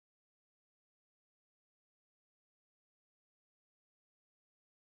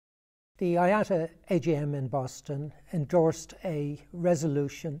The IATA AGM in Boston endorsed a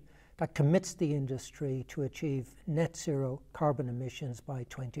resolution that commits the industry to achieve net zero carbon emissions by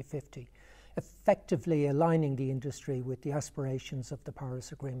 2050, effectively aligning the industry with the aspirations of the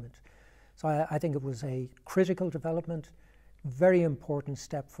Paris Agreement. So I think it was a critical development, very important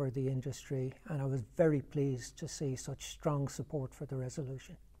step for the industry, and I was very pleased to see such strong support for the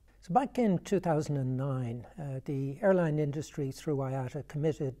resolution. So back in 2009, the airline industry through IATA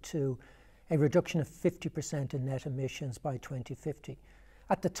committed to a reduction of 50% in net emissions by 2050.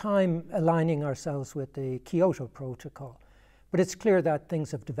 At the time, aligning ourselves with the Kyoto Protocol. But it's clear that things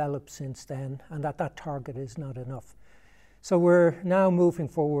have developed since then and that target is not enough. So we're now moving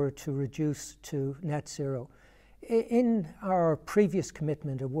forward to reduce to net zero. In our previous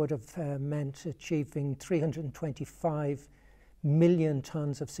commitment, it would have meant achieving 325 million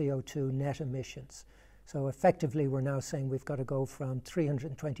tonnes of CO2 net emissions. So effectively, we're now saying we've got to go from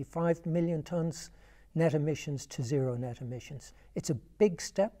 325 million tonnes net emissions to zero net emissions. It's a big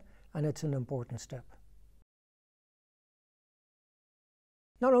step, and it's an important step.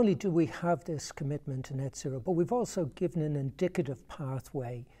 Not only do we have this commitment to net zero, but we've also given an indicative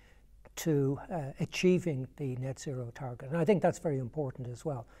pathway to achieving the net zero target. And I think that's very important as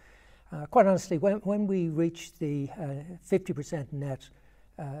well. Quite honestly, when we reached the 50% net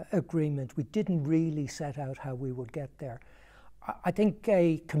agreement, we didn't really set out how we would get there. I think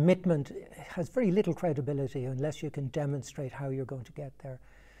a commitment has very little credibility unless you can demonstrate how you're going to get there.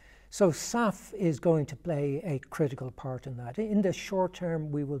 So SAF is going to play a critical part in that. In the short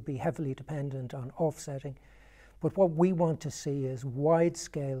term, we will be heavily dependent on offsetting, but what we want to see is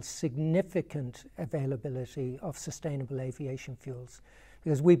wide-scale, significant availability of sustainable aviation fuels,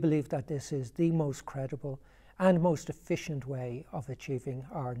 because we believe that this is the most credible and most efficient way of achieving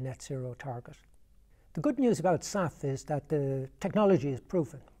our net zero target. The good news about SAF is that the technology is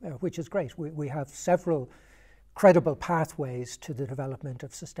proven, which is great. We have several credible pathways to the development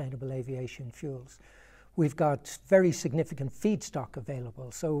of sustainable aviation fuels. We've got very significant feedstock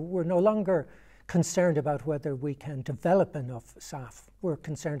available, so we're no longer concerned about whether we can develop enough SAF. We're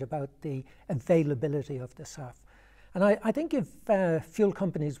concerned about the availability of the SAF. And I think if fuel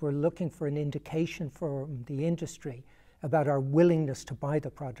companies were looking for an indication from the industry about our willingness to buy the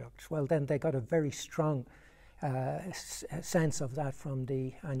product, well, then they got a very strong sense of that from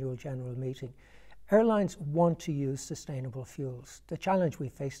the annual general meeting. Airlines want to use sustainable fuels. The challenge we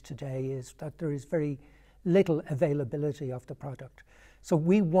face today is that there is very little availability of the product. So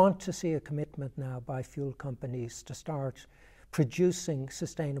we want to see a commitment now by fuel companies to start producing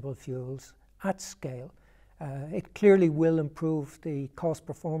sustainable fuels at scale. It clearly will improve the cost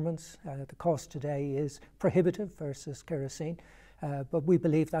performance. The cost today is prohibitive versus kerosene, but we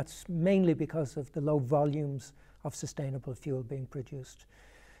believe that's mainly because of the low volumes of sustainable fuel being produced.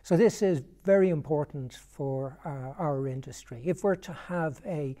 So this is very important for our industry. If we're to have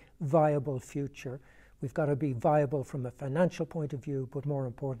a viable future, we've got to be viable from a financial point of view, but more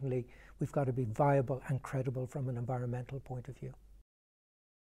importantly, we've got to be viable and credible from an environmental point of view.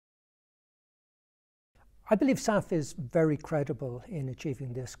 I believe SAF is very credible in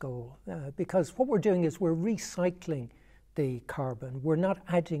achieving this goal because what we're doing is we're recycling the carbon. We're not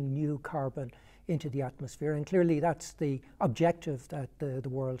adding new carbon into the atmosphere, and clearly that's the objective that the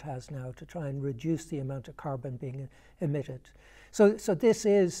world has now, to try and reduce the amount of carbon being emitted. So this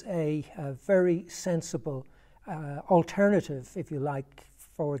is a very sensible alternative, if you like,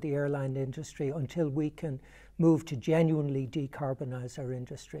 for the airline industry until we can move to genuinely decarbonize our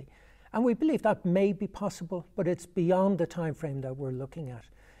industry. And we believe that may be possible, but it's beyond the time frame that we're looking at.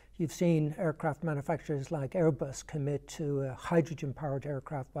 You've seen aircraft manufacturers like Airbus commit to a hydrogen-powered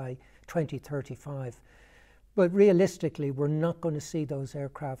aircraft by 2035. But realistically, we're not going to see those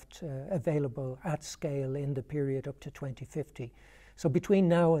aircraft available at scale in the period up to 2050. So between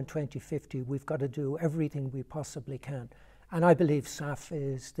now and 2050, we've got to do everything we possibly can. And I believe SAF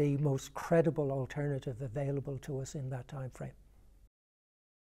is the most credible alternative available to us in that time frame.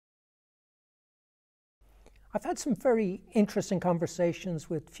 I've had some very interesting conversations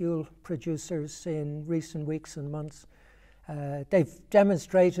with fuel producers in recent weeks and months. They've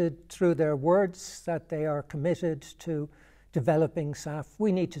demonstrated through their words that they are committed to developing SAF.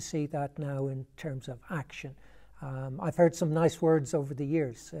 We need to see that now in terms of action. I've heard some nice words over the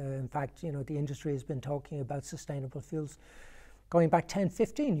years. In fact, the industry has been talking about sustainable fuels going back 10,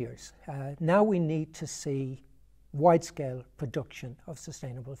 15 years. Now we need to see wide-scale production of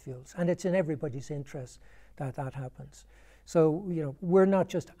sustainable fuels, and it's in everybody's interest that happens. So, we're not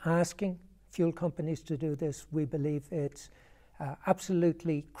just asking fuel companies to do this. We believe it's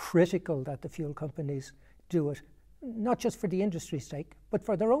absolutely critical that the fuel companies do it not just for the industry's sake, but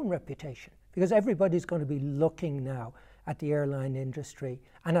for their own reputation, because everybody's going to be looking now at the airline industry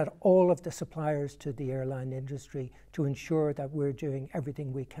and at all of the suppliers to the airline industry to ensure that we're doing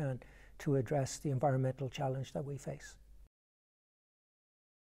everything we can to address the environmental challenge that we face.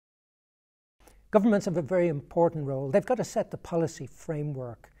 Governments have a very important role. They've got to set the policy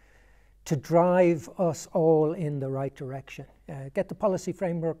framework to drive us all in the right direction. Get the policy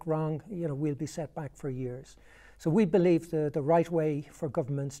framework wrong, we'll be set back for years. So we believe the right way for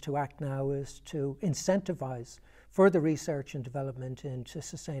governments to act now is to incentivize further research and development into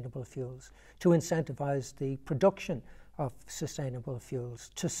sustainable fuels, to incentivize the production of sustainable fuels,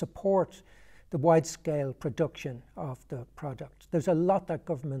 to support the wide-scale production of the product. There's a lot that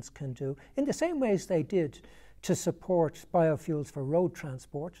governments can do in the same ways they did to support biofuels for road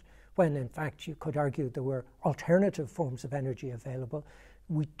transport, when in fact you could argue there were alternative forms of energy available.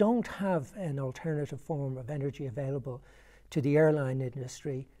 We don't have an alternative form of energy available to the airline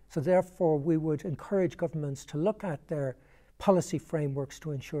industry, so therefore we would encourage governments to look at their policy frameworks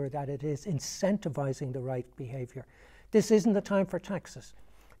to ensure that it is incentivizing the right behaviour. This isn't the time for taxes.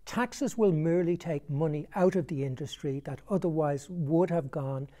 Taxes will merely take money out of the industry that otherwise would have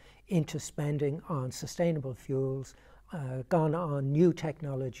gone into spending on sustainable fuels, gone on new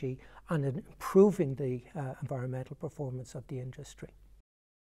technology, and improving the environmental performance of the industry.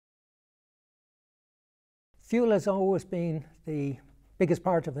 Fuel has always been the biggest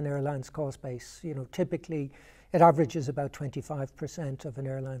part of an airline's cost base. Typically it averages about 25% of an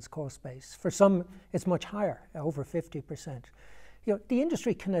airline's cost base. For some, it's much higher, over 50%. The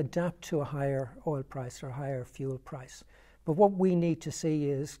industry can adapt to a higher oil price or higher fuel price. But what we need to see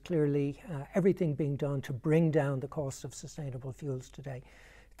is clearly everything being done to bring down the cost of sustainable fuels today.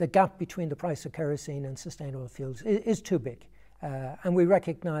 The gap between the price of kerosene and sustainable fuels is too big. And we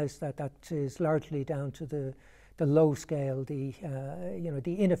recognize that that is largely down to the low scale, the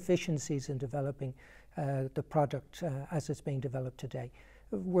inefficiencies in developing the product as it's being developed today.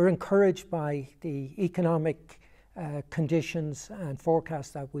 We're encouraged by the economic conditions and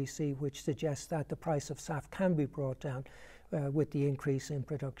forecasts that we see, which suggest that the price of SAF can be brought down with the increase in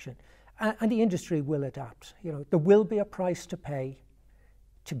production. And the industry will adapt. There will be a price to pay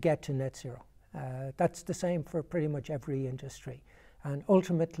to get to net zero. That's the same for pretty much every industry. And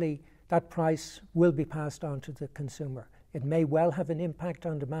ultimately, that price will be passed on to the consumer. It may well have an impact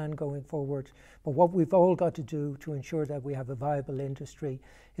on demand going forward, but what we've all got to do to ensure that we have a viable industry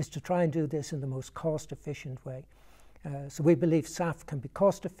is to try and do this in the most cost-efficient way. So we believe SAF can be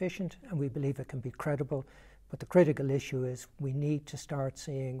cost-efficient and we believe it can be credible, but the critical issue is we need to start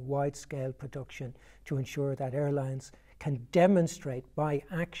seeing wide-scale production to ensure that airlines can demonstrate by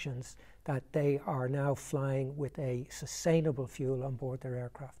actions that they are now flying with a sustainable fuel on board their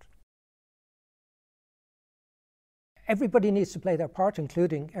aircraft. Everybody needs to play their part,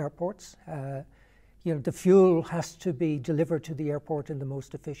 including airports. The fuel has to be delivered to the airport in the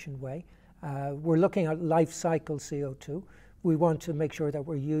most efficient way. We're looking at life cycle CO2. We want to make sure that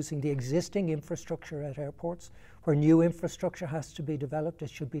we're using the existing infrastructure at airports. Where new infrastructure has to be developed, it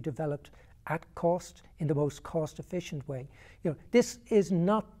should be developed at cost in the most cost-efficient way. This is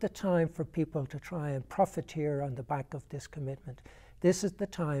not the time for people to try and profiteer on the back of this commitment. This is the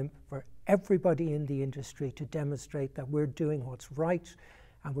time for everybody in the industry to demonstrate that we're doing what's right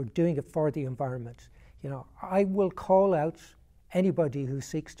and we're doing it for the environment. I will call out anybody who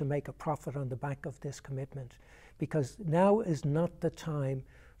seeks to make a profit on the back of this commitment, because now is not the time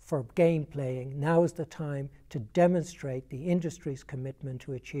for game playing. Now is the time to demonstrate the industry's commitment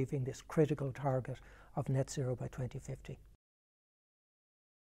to achieving this critical target of net zero by 2050.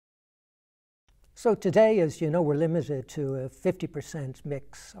 So today, as you know, we're limited to a 50%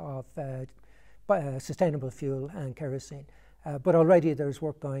 mix of sustainable fuel and kerosene. But already there's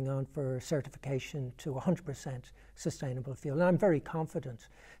work going on for certification to 100% sustainable fuel. And I'm very confident.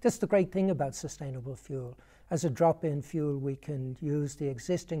 That's the great thing about sustainable fuel. As a drop-in fuel, we can use the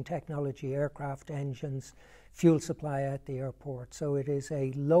existing technology, aircraft engines, fuel supply at the airport. So it is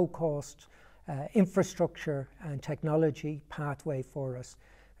a low-cost infrastructure and technology pathway for us.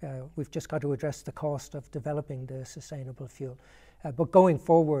 We've just got to address the cost of developing the sustainable fuel. But going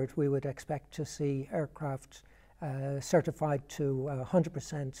forward, we would expect to see aircraft certified to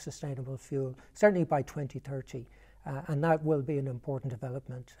 100% sustainable fuel, certainly by 2030. And that will be an important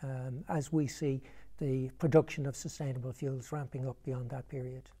development as we see the production of sustainable fuels ramping up beyond that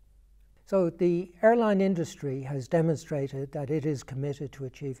period. So the airline industry has demonstrated that it is committed to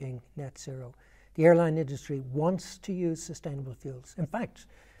achieving net zero. The airline industry wants to use sustainable fuels. In fact,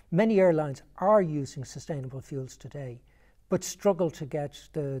 many airlines are using sustainable fuels today, but struggle to get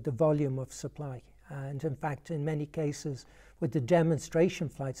the volume of supply. And in fact, in many cases, with the demonstration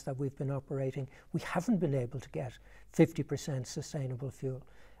flights that we've been operating, we haven't been able to get 50% sustainable fuel.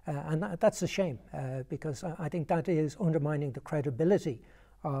 And that's a shame, because I think that is undermining the credibility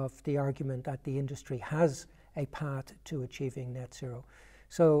of the argument that the industry has a path to achieving net zero.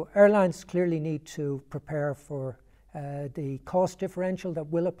 So airlines clearly need to prepare for the cost differential that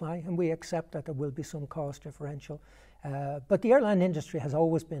will apply, and we accept that there will be some cost differential. But the airline industry has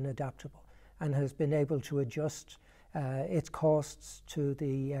always been adaptable and has been able to adjust its costs to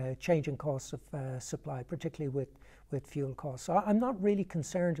the changing costs of supply, particularly with fuel costs. So I'm not really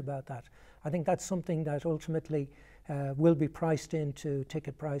concerned about that. I think that's something that ultimately will be priced into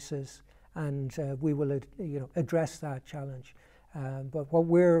ticket prices, and we will address that challenge. But what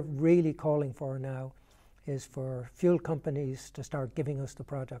we're really calling for now is for fuel companies to start giving us the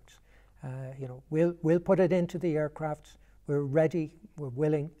product. We'll put it into the aircraft. We're ready, we're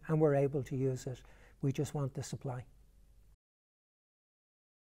willing, and we're able to use it. We just want the supply.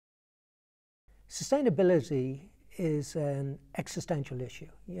 Sustainability is an existential issue.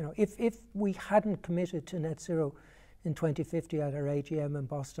 If we hadn't committed to net zero in 2050 at our AGM in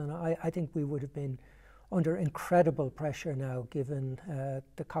Boston, I think we would have been under incredible pressure now, given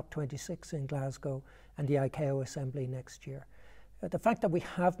the COP26 in Glasgow and the ICAO assembly next year. The fact that we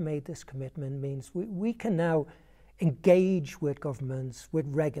have made this commitment means we can now engage with governments, with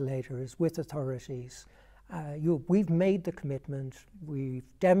regulators, with authorities. We've made the commitment, we've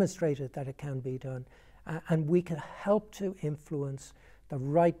demonstrated that it can be done, and we can help to influence the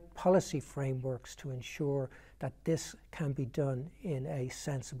right policy frameworks to ensure that this can be done in a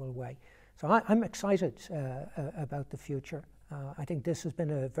sensible way. So I'm excited about the future. I think this has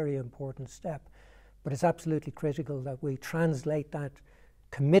been a very important step, but it's absolutely critical that we translate that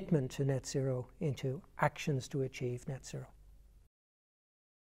commitment to net zero into actions to achieve net zero.